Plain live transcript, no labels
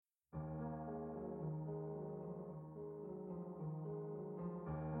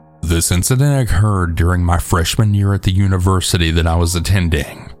This incident occurred during my freshman year at the university that I was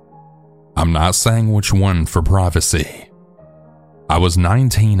attending. I'm not saying which one for privacy. I was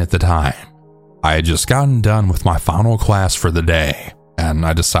 19 at the time. I had just gotten done with my final class for the day, and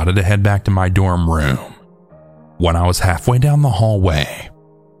I decided to head back to my dorm room. When I was halfway down the hallway,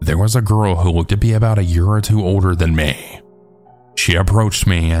 there was a girl who looked to be about a year or two older than me. She approached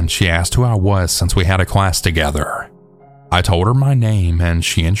me and she asked who I was since we had a class together. I told her my name and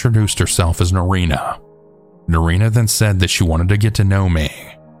she introduced herself as Narina. Narina then said that she wanted to get to know me.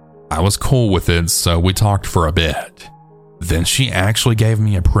 I was cool with it, so we talked for a bit. Then she actually gave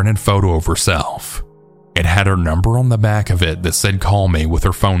me a printed photo of herself. It had her number on the back of it that said call me with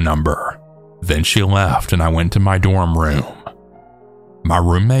her phone number. Then she left and I went to my dorm room. My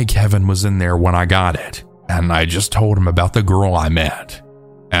roommate Kevin was in there when I got it, and I just told him about the girl I met,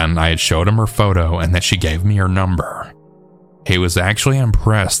 and I had showed him her photo and that she gave me her number. He was actually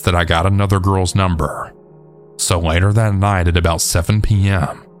impressed that I got another girl's number. So later that night at about 7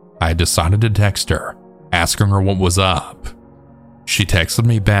 p.m., I had decided to text her, asking her what was up. She texted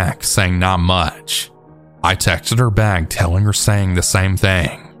me back saying not much. I texted her back telling her saying the same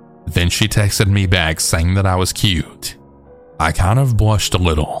thing. Then she texted me back saying that I was cute. I kind of blushed a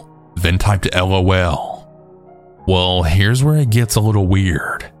little, then typed LOL. Well, here's where it gets a little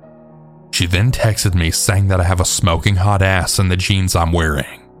weird. She then texted me saying that I have a smoking hot ass in the jeans I'm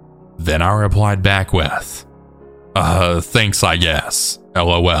wearing. Then I replied back with, thanks I guess,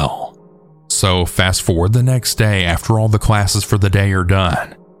 LOL. So fast forward the next day after all the classes for the day are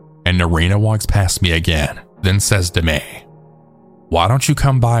done, and Narina walks past me again, then says to me, why don't you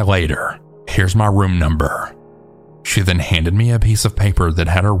come by later? Here's my room number. She then handed me a piece of paper that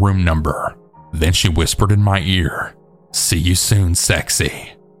had her room number. Then she whispered in my ear, see you soon,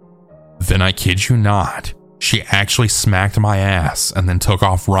 sexy. Then I kid you not, she actually smacked my ass and then took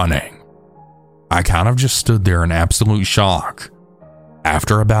off running. I kind of just stood there in absolute shock.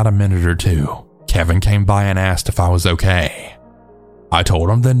 After about a minute or two, Kevin came by and asked if I was okay. I told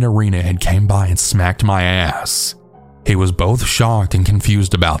him that Narina had came by and smacked my ass. He was both shocked and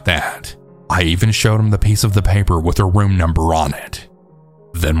confused about that. I even showed him the piece of the paper with her room number on it.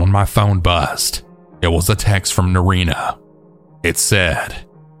 Then when my phone buzzed, it was a text from Narina. It said,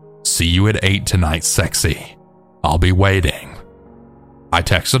 see you at 8 tonight, sexy. I'll be waiting. I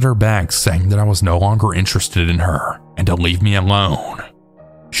texted her back saying that I was no longer interested in her and to leave me alone.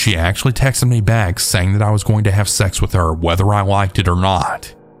 She actually texted me back saying that I was going to have sex with her whether I liked it or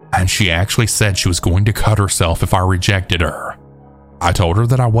not, and she actually said she was going to cut herself if I rejected her. I told her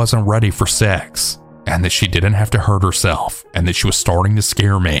that I wasn't ready for sex and that she didn't have to hurt herself and that she was starting to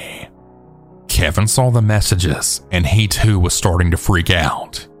scare me. Kevin saw the messages and he too was starting to freak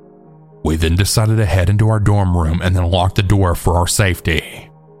out. We then decided to head into our dorm room and then lock the door for our safety.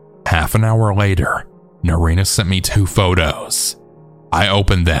 Half an hour later, Narina sent me 2 photos. I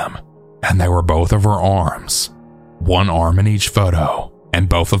opened them, and they were both of her arms, one arm in each photo, and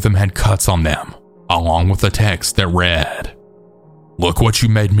both of them had cuts on them, along with a text that read, look what you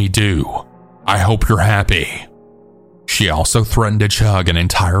made me do. I hope you're happy. She also threatened to chug an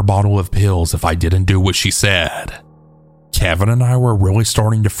entire bottle of pills if I didn't do what she said. Kevin and I were really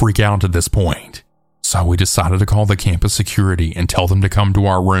starting to freak out at this point, so we decided to call the campus security and tell them to come to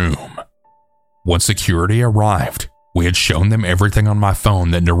our room. When security arrived, we had shown them everything on my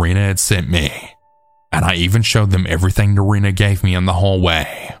phone that Narina had sent me, and I even showed them everything Narina gave me in the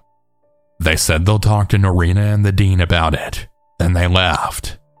hallway. They said they'll talk to Narina and the dean about it, then they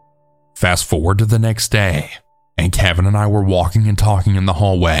left. Fast forward to the next day, and Kevin and I were walking and talking in the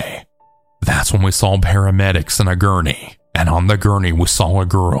hallway. That's when we saw paramedics in a gurney, and on the gurney we saw a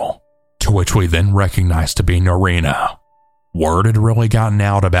girl, to which we then recognized to be Narina. Word had really gotten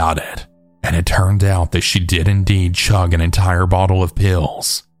out about it, and it turned out that she did indeed chug an entire bottle of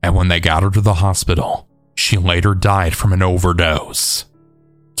pills, and when they got her to the hospital, she later died from an overdose.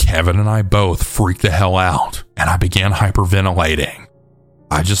 Kevin and I both freaked the hell out, and I began hyperventilating.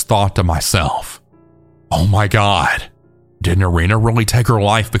 I just thought to myself, oh my God, did Narina really take her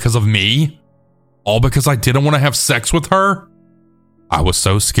life because of me? All because I didn't want to have sex with her? I was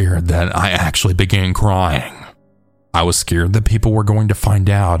so scared that I actually began crying. I was scared that people were going to find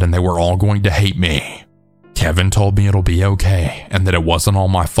out and they were all going to hate me. Kevin told me it'll be okay and that it wasn't all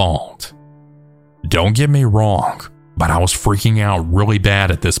my fault. Don't get me wrong, but I was freaking out really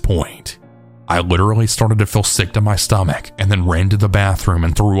bad at this point. I literally started to feel sick to my stomach and then ran to the bathroom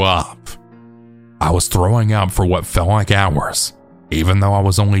and threw up. I was throwing up for what felt like hours, even though I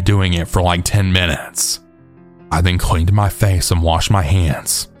was only doing it for like 10 minutes. I then cleaned my face and washed my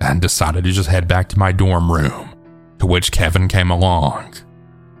hands and decided to just head back to my dorm room, to which Kevin came along.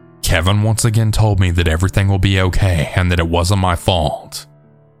 Kevin once again told me that everything will be okay and that it wasn't my fault.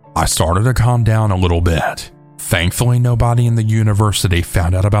 I started to calm down a little bit. Thankfully, nobody in the university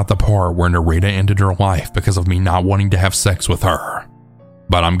found out about the part where Narita ended her life because of me not wanting to have sex with her.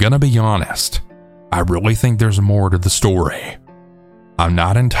 But I'm gonna be honest, I really think there's more to the story. I'm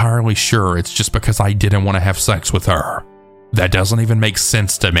not entirely sure it's just because I didn't want to have sex with her. That doesn't even make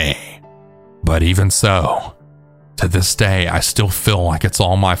sense to me. But even so, to this day, I still feel like it's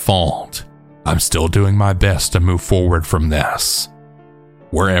all my fault. I'm still doing my best to move forward from this.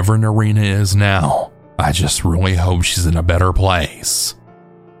 Wherever Narita is now, I just really hope she's in a better place.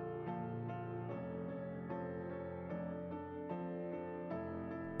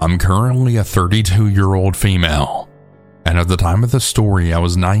 I'm currently a 32-year-old female, and at the time of the story I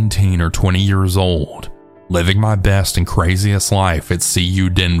was 19 or 20 years old, living my best and craziest life at CU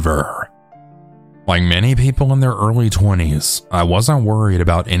Denver. Like many people in their early 20s, I wasn't worried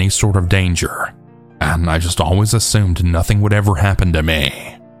about any sort of danger, and I just always assumed nothing would ever happen to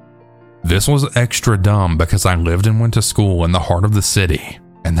me. This was extra dumb because I lived and went to school in the heart of the city,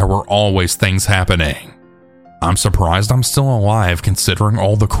 and there were always things happening. I'm surprised I'm still alive considering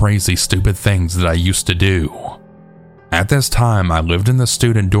all the crazy, stupid things that I used to do. At this time, I lived in the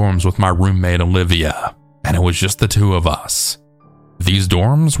student dorms with my roommate Olivia, and it was just the two of us. These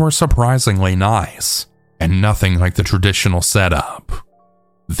dorms were surprisingly nice, and nothing like the traditional setup.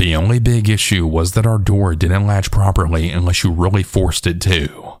 The only big issue was that our door didn't latch properly unless you really forced it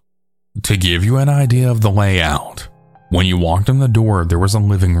to. To give you an idea of the layout, when you walked in the door, there was a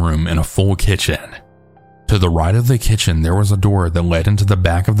living room and a full kitchen. To the right of the kitchen, there was a door that led into the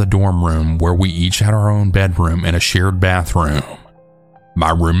back of the dorm room where we each had our own bedroom and a shared bathroom.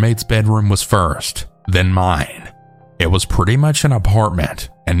 My roommate's bedroom was first, then mine. It was pretty much an apartment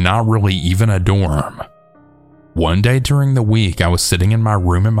and not really even a dorm. One day during the week, I was sitting in my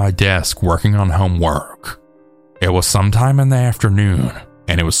room at my desk working on homework. It was sometime in the afternoon,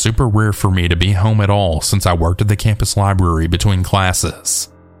 and it was super rare for me to be home at all since I worked at the campus library between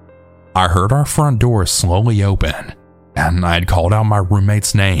classes. I heard our front door slowly open, and I had called out my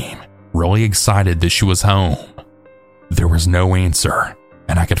roommate's name, really excited that she was home. There was no answer,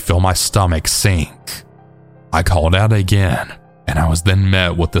 and I could feel my stomach sink. I called out again, and I was then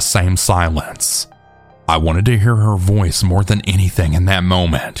met with the same silence. I wanted to hear her voice more than anything in that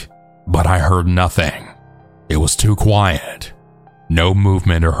moment, but I heard nothing. It was too quiet. No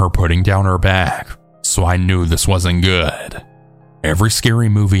movement or her putting down her bag, so I knew this wasn't good. Every scary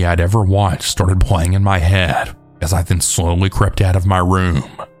movie I'd ever watched started playing in my head as I then slowly crept out of my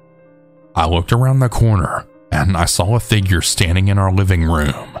room. I looked around the corner and I saw a figure standing in our living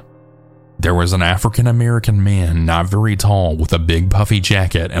room. There was an African American man, not very tall, with a big puffy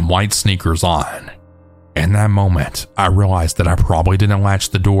jacket and white sneakers on. In that moment, I realized that I probably didn't latch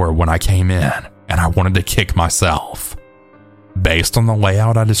the door when I came in, and I wanted to kick myself. Based on the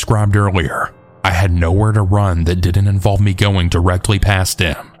layout I described earlier, I had nowhere to run that didn't involve me going directly past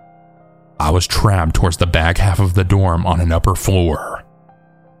him. I was trapped towards the back half of the dorm on an upper floor.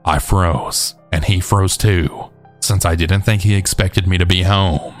 I froze, and he froze too, since I didn't think he expected me to be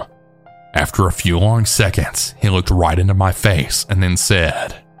home. After a few long seconds, he looked right into my face and then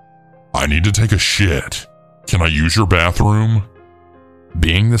said, "I need to take a shit. Can I use your bathroom?"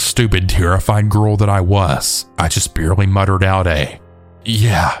 Being the stupid, terrified girl that I was, I just barely muttered out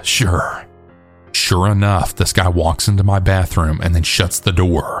 "Yeah, sure." Sure enough, this guy walks into my bathroom and then shuts the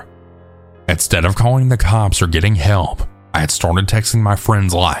door. Instead of calling the cops or getting help, I had started texting my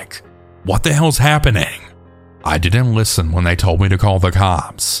friends like, "What the hell's happening?" I didn't listen when they told me to call the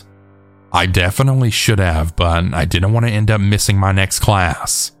cops. I definitely should have, but I didn't want to end up missing my next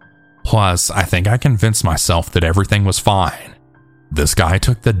class. Plus, I think I convinced myself that everything was fine. This guy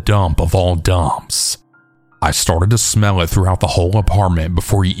took the dump of all dumps. I started to smell it throughout the whole apartment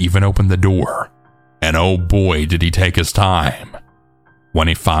before he even opened the door. And oh boy, did he take his time. When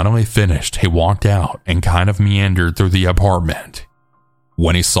he finally finished, he walked out and kind of meandered through the apartment.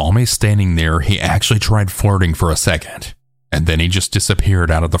 When he saw me standing there, he actually tried flirting for a second, and then he just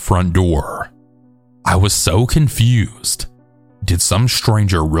disappeared out of the front door. I was so confused. Did some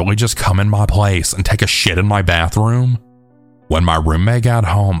stranger really just come in my place and take a shit in my bathroom? When my roommate got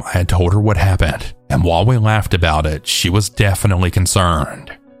home, I had told her what happened, and while we laughed about it, she was definitely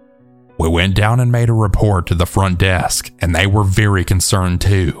concerned. We went down and made a report to the front desk, and they were very concerned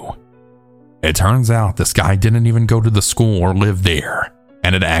too. It turns out this guy didn't even go to the school or live there,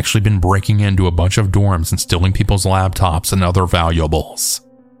 and had actually been breaking into a bunch of dorms and stealing people's laptops and other valuables.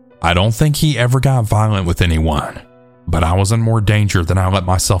 I don't think he ever got violent with anyone, but I was in more danger than I let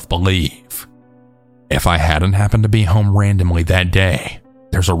myself believe. If I hadn't happened to be home randomly that day,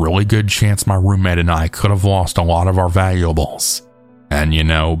 there's a really good chance my roommate and I could have lost a lot of our valuables.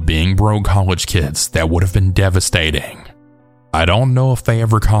 And being broke college kids, that would have been devastating. I don't know if they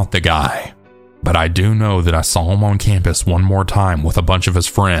ever caught the guy, but I do know that I saw him on campus one more time with a bunch of his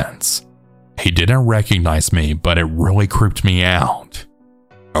friends. He didn't recognize me, but it really creeped me out.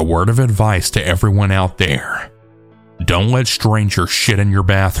 A word of advice to everyone out there: don't let strangers shit in your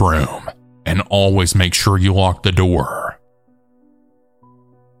bathroom, and always make sure you lock the door.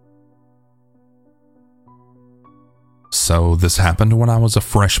 So this happened when I was a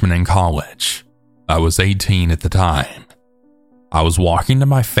freshman in college. I was 18 at the time. I was walking to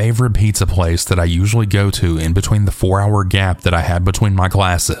my favorite pizza place that I usually go to in between the 4-hour gap that I had between my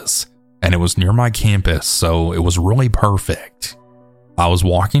classes, and it was near my campus, so it was really perfect. I was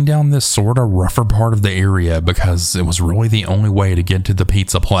walking down this sort of rougher part of the area because it was really the only way to get to the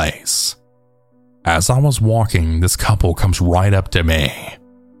pizza place. As I was walking, this couple comes right up to me.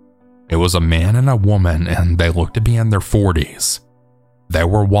 It was a man and a woman, and they looked to be in their 40s. They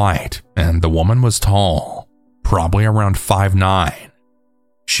were white, and the woman was tall, probably around 5'9".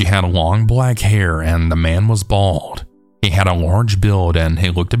 She had long black hair, and the man was bald. He had a large build, and he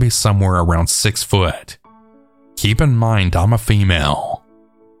looked to be somewhere around 6 foot. Keep in mind, I'm a female.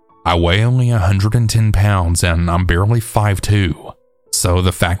 I weigh only 110 pounds, and I'm barely 5'2", so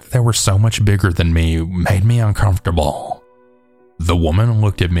the fact that they were so much bigger than me made me uncomfortable. The woman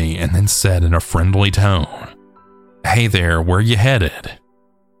looked at me and then said in a friendly tone, "Hey there, where you headed?"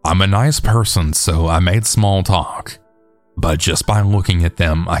 I'm a nice person, so I made small talk, but just by looking at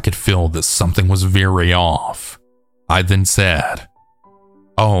them, I could feel that something was very off. I then said,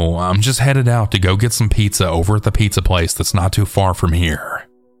 "Oh, I'm just headed out to go get some pizza over at the pizza place that's not too far from here."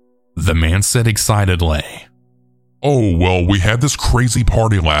 The man said excitedly, "Oh, well, we had this crazy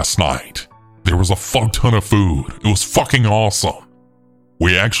party last night. There was a fuck ton of food. It was fucking awesome.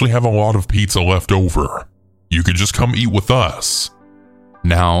 We actually have a lot of pizza left over. You could just come eat with us."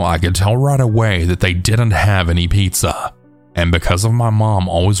 Now, I could tell right away that they didn't have any pizza, and because of my mom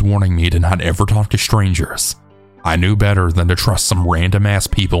always warning me to not ever talk to strangers, I knew better than to trust some random-ass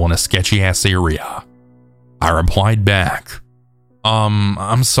people in a sketchy-ass area. I replied back,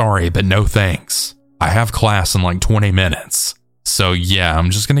 I'm sorry, but no thanks. I have class in like 20 minutes, so yeah,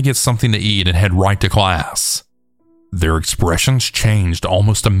 I'm just gonna get something to eat and head right to class." Their expressions changed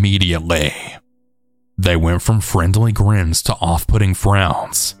almost immediately. They went from friendly grins to off-putting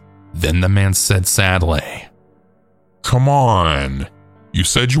frowns. Then the man said sadly, "Come on. You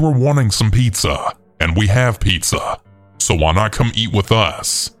said you were wanting some pizza, and we have pizza, so why not come eat with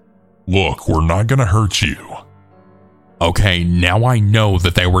us? Look, we're not gonna hurt you." Okay, now I know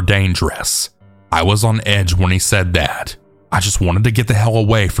that they were dangerous. I was on edge when he said that. I just wanted to get the hell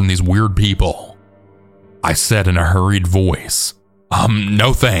away from these weird people. I said in a hurried voice,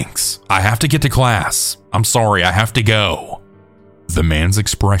 No thanks. I have to get to class. I'm sorry, I have to go." The man's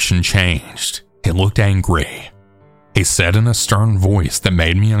expression changed. He looked angry. He said in a stern voice that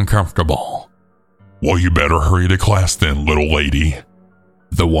made me uncomfortable, "Well, you better hurry to class then, little lady."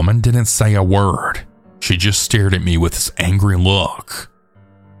 The woman didn't say a word. She just stared at me with this angry look.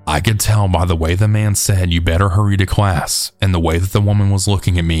 I could tell by the way the man said, "You better hurry to class," and the way that the woman was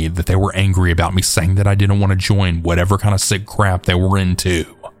looking at me that they were angry about me saying that I didn't want to join whatever kind of sick crap they were into.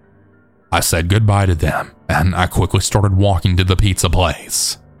 I said goodbye to them, and I quickly started walking to the pizza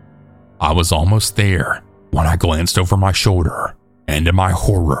place. I was almost there when I glanced over my shoulder, and to my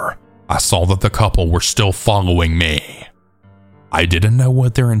horror, I saw that the couple were still following me. I didn't know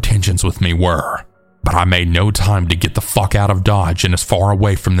what their intentions with me were, but I made no time to get the fuck out of Dodge and as far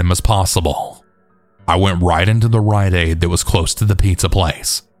away from them as possible. I went right into the Rite Aid that was close to the pizza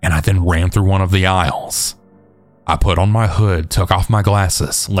place, and I then ran through one of the aisles. I put on my hood, took off my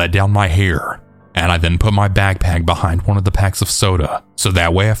glasses, let down my hair, and I then put my backpack behind one of the packs of soda, so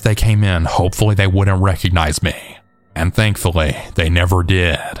that way if they came in, hopefully they wouldn't recognize me. And thankfully, they never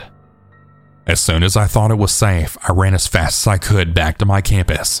did. As soon as I thought it was safe, I ran as fast as I could back to my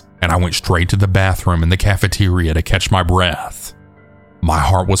campus, and I went straight to the bathroom in the cafeteria to catch my breath. My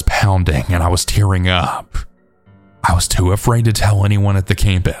heart was pounding and I was tearing up. I was too afraid to tell anyone at the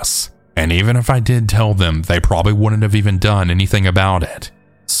campus, and even if I did tell them, they probably wouldn't have even done anything about it,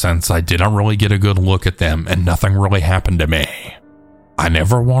 since I didn't really get a good look at them and nothing really happened to me. I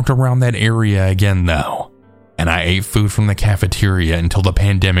never walked around that area again though, and I ate food from the cafeteria until the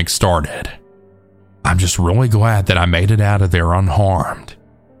pandemic started. I'm just really glad that I made it out of there unharmed.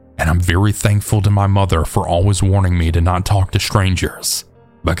 And I'm very thankful to my mother for always warning me to not talk to strangers,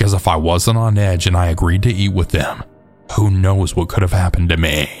 because if I wasn't on edge and I agreed to eat with them, who knows what could have happened to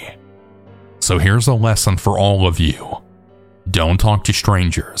me. So here's a lesson for all of you. don't talk to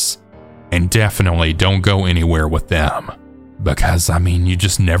strangers, and definitely don't go anywhere with them. Because, you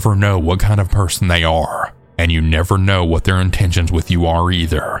just never know what kind of person they are, and you never know what their intentions with you are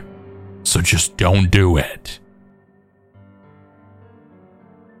either. So just don't do it.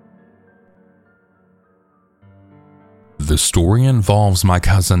 The story involves my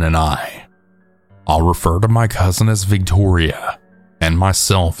cousin and I. I'll refer to my cousin as Victoria and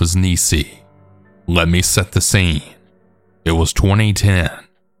myself as Nisi. Let me set the scene. It was 2010.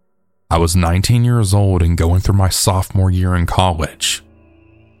 I was 19 years old and going through my sophomore year in college.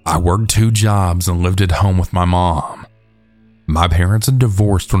 I worked 2 jobs and lived at home with my mom. My parents had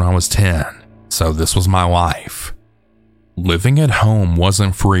divorced when I was 10, so this was my life. Living at home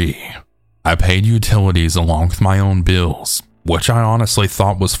wasn't free. I paid utilities along with my own bills, which I honestly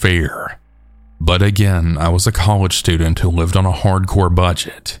thought was fair. But again, I was a college student who lived on a hardcore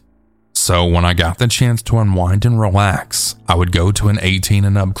budget. So when I got the chance to unwind and relax, I would go to an 18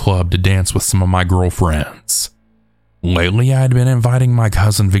 and up club to dance with some of my girlfriends. Lately, I had been inviting my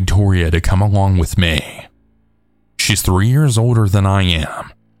cousin Victoria to come along with me. She's 3 years older than I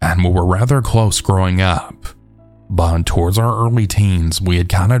am, and we were rather close growing up. But towards our early teens, we had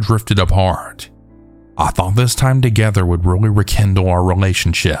kind of drifted apart. I thought this time together would really rekindle our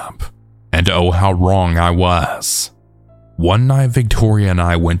relationship, and oh how wrong I was. One night, Victoria and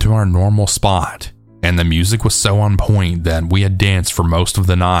I went to our normal spot, and the music was so on point that we had danced for most of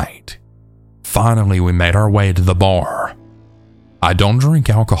the night. Finally, we made our way to the bar. I don't drink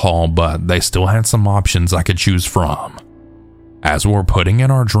alcohol, but they still had some options I could choose from. As we were putting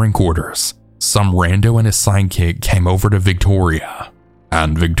in our drink orders, some rando and his sidekick came over to Victoria,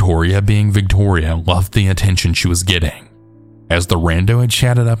 and Victoria, being Victoria, loved the attention she was getting. As the rando had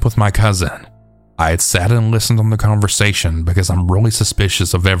chatted up with my cousin, I had sat and listened on the conversation because I'm really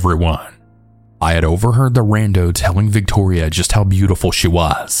suspicious of everyone. I had overheard the rando telling Victoria just how beautiful she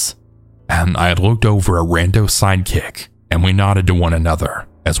was, and I had looked over at rando's sidekick, and we nodded to one another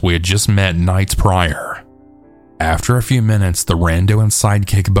as we had just met nights prior. After a few minutes, the rando and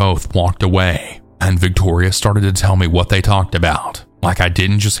sidekick both walked away, and Victoria started to tell me what they talked about, like I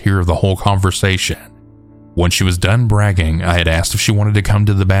didn't just hear the whole conversation. When she was done bragging, I had asked if she wanted to come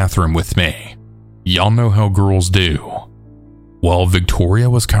to the bathroom with me. Y'all know how girls do. Well, Victoria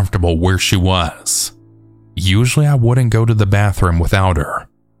was comfortable where she was. Usually I wouldn't go to the bathroom without her,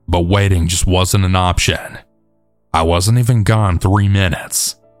 but waiting just wasn't an option. I wasn't even gone 3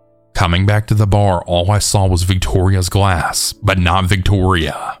 minutes. Coming back to the bar, all I saw was Victoria's glass, but not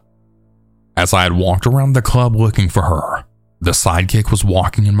Victoria. As I had walked around the club looking for her, the sidekick was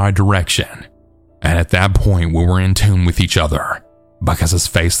walking in my direction, and at that point we were in tune with each other, because his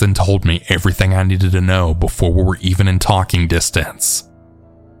face then told me everything I needed to know before we were even in talking distance.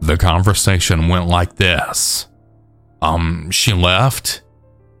 The conversation went like this. She left?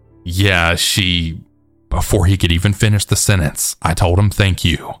 Yeah, Before he could even finish the sentence, I told him thank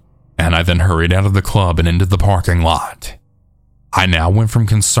you, and I then hurried out of the club and into the parking lot. I now went from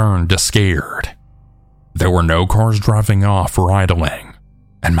concerned to scared. There were no cars driving off or idling,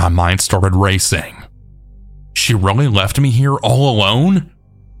 and my mind started racing. She really left me here all alone?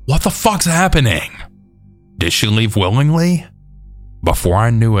 What the fuck's happening? Did she leave willingly? Before I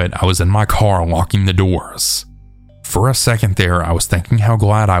knew it, I was in my car locking the doors. For a second there, I was thinking how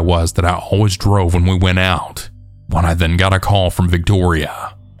glad I was that I always drove when we went out, when I then got a call from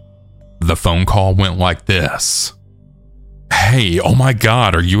Victoria. The phone call went like this. Hey, oh my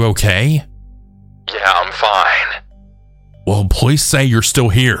God, are you okay? Yeah, I'm fine. Well, please say you're still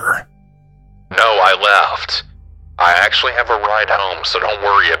here. No, I left. I actually have a ride home, so don't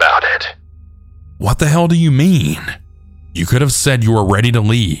worry about it. What the hell do you mean? You could have said you were ready to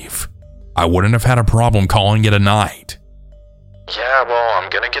leave. I wouldn't have had a problem calling it a night. Yeah, well, I'm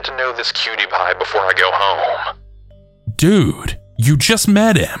gonna get to know this cutie pie before I go home. Dude, you just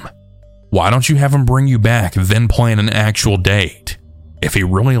met him. Why don't you have him bring you back, then plan an actual date? If he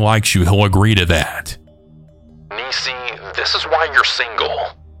really likes you, he'll agree to that. Nisi, this is why you're single.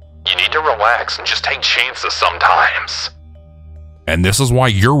 You need to relax and just take chances sometimes. And this is why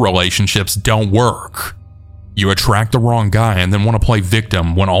your relationships don't work. You attract the wrong guy and then want to play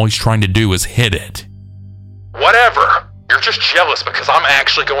victim when all he's trying to do is hit it. Whatever. You're just jealous because I'm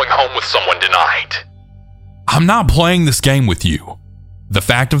actually going home with someone tonight. I'm not playing this game with you. The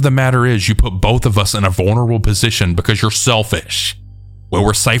fact of the matter is you put both of us in a vulnerable position because you're selfish. We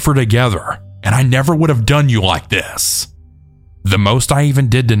were safer together, and I never would have done you like this. The most I even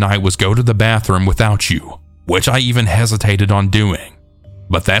did tonight was go to the bathroom without you, which I even hesitated on doing.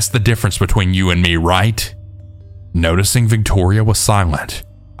 But that's the difference between you and me, right? Noticing Victoria was silent,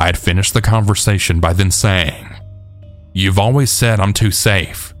 I had finished the conversation by then saying, You've always said I'm too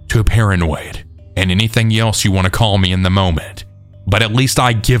safe, too paranoid, and anything else you want to call me in the moment, but at least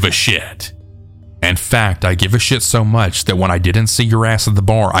I give a shit. In fact, I give a shit so much that when I didn't see your ass at the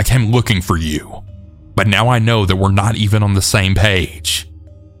bar, I came looking for you. But now I know that we're not even on the same page.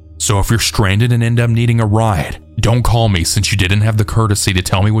 So if you're stranded and end up needing a ride, don't call me since you didn't have the courtesy to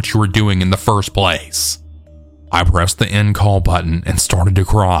tell me what you were doing in the first place. I pressed the end call button and started to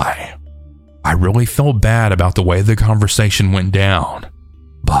cry. I really felt bad about the way the conversation went down,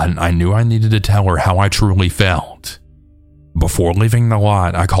 but I knew I needed to tell her how I truly felt. Before leaving the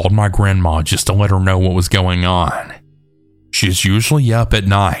lot, I called my grandma just to let her know what was going on. She's usually up at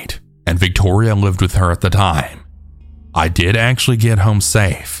night, and Victoria lived with her at the time. I did actually get home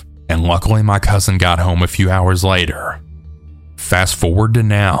safe, and luckily my cousin got home a few hours later. Fast forward to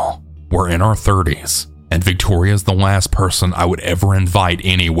now, we're in our 30s, and Victoria's the last person I would ever invite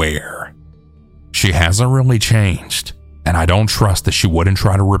anywhere. She hasn't really changed, and I don't trust that she wouldn't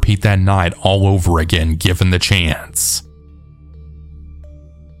try to repeat that night all over again given the chance.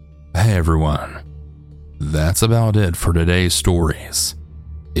 Hey everyone, that's about it for today's stories.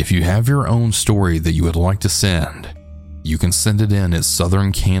 If you have your own story that you would like to send, you can send it in at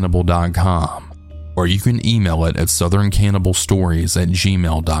southerncannibal.com, or you can email it at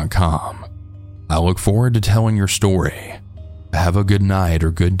southerncannibalstories@gmail.com. I look forward to telling your story. Have a good night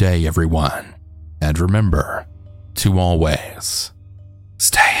or good day, everyone. And remember to always